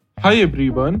Hi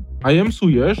everyone, I am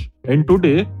Suyash and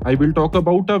today I will talk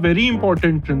about a very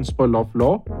important principle of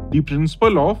law, the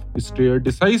principle of stare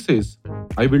decisis.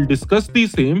 I will discuss the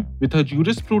same with a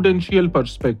jurisprudential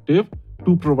perspective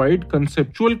to provide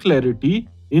conceptual clarity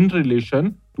in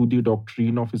relation to the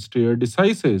doctrine of stare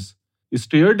decisis.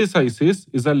 Stare decisis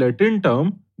is a Latin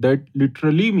term that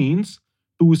literally means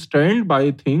to stand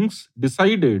by things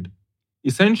decided.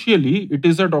 Essentially, it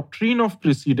is a doctrine of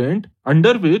precedent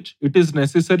under which it is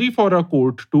necessary for a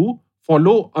court to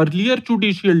follow earlier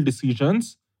judicial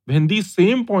decisions when the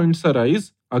same points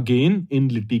arise again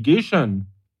in litigation.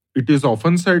 It is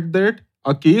often said that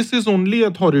a case is only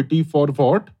authority for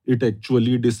what it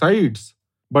actually decides.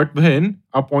 But when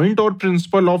a point or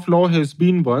principle of law has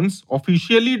been once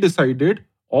officially decided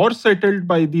or settled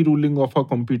by the ruling of a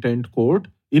competent court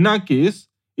in a case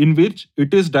in which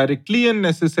it is directly and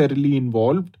necessarily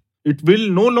involved, it will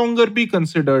no longer be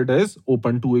considered as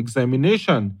open to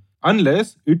examination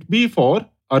unless it be for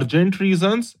urgent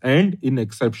reasons and in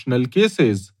exceptional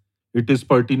cases. It is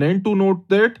pertinent to note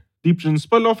that the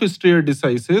principle of stare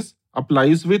decisis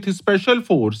applies with special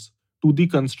force to the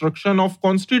construction of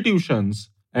constitutions,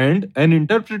 and an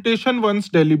interpretation once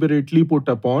deliberately put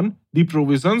upon the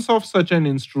provisions of such an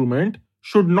instrument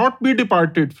should not be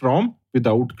departed from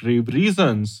without grave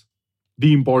reasons.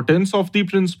 The importance of the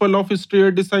principle of stare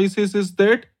decisis is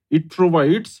that it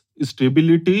provides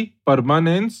stability,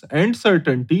 permanence, and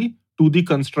certainty to the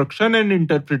construction and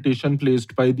interpretation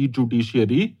placed by the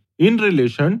judiciary in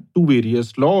relation to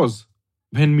various laws.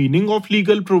 When meaning of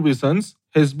legal provisions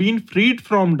has been freed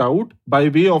from doubt by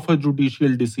way of a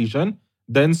judicial decision,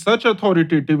 then such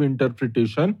authoritative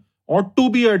interpretation ought to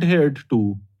be adhered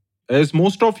to. As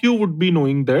most of you would be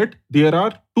knowing that there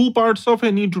are two parts of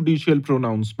any judicial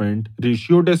pronouncement: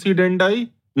 ratio decidendi,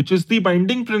 which is the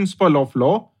binding principle of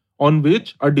law on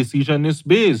which a decision is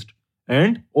based,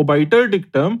 and obiter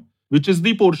dictum, which is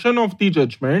the portion of the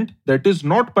judgment that is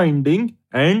not binding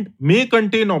and may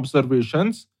contain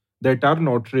observations that are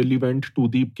not relevant to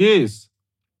the case.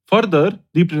 Further,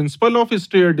 the principle of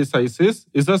stare decisis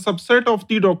is a subset of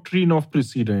the doctrine of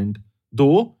precedent.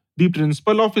 Though the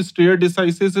principle of stare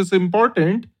decisis is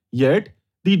important, yet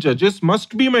the judges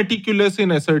must be meticulous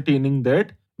in ascertaining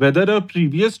that whether a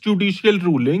previous judicial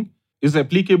ruling is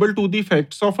applicable to the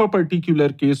facts of a particular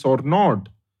case or not.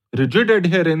 Rigid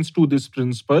adherence to this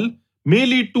principle may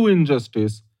lead to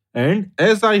injustice, and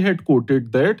as I had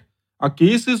quoted that a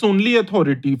case is only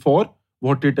authority for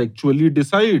what it actually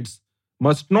decides,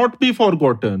 must not be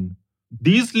forgotten.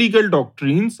 These legal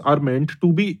doctrines are meant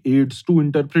to be aids to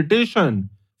interpretation.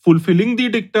 Fulfilling the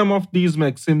dictum of these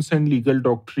maxims and legal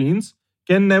doctrines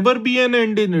can never be an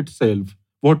end in itself.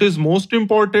 What is most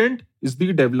important is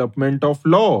the development of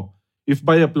law. If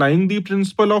by applying the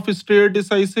principle of stare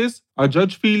decisis, a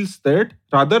judge feels that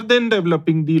rather than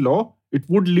developing the law, it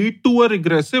would lead to a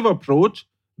regressive approach,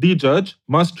 the judge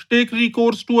must take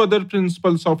recourse to other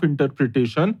principles of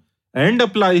interpretation and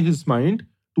apply his mind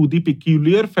to the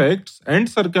peculiar facts and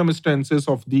circumstances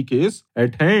of the case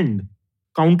at hand.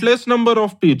 Countless number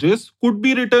of pages could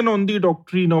be written on the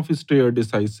doctrine of stare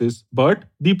decisis, but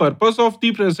the purpose of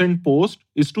the present post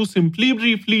is to simply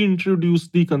briefly introduce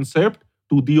the concept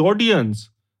to the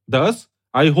audience. Thus,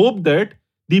 I hope that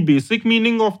the basic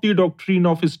meaning of the doctrine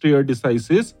of stare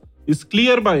decisis is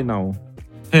clear by now.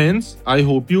 Hence, I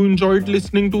hope you enjoyed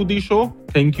listening to the show.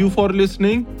 Thank you for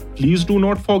listening. Please do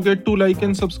not forget to like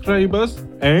and subscribe us.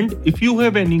 And if you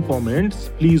have any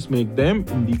comments, please make them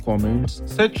in the comments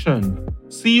section.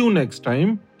 See you next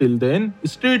time. Till then,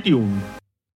 stay tuned.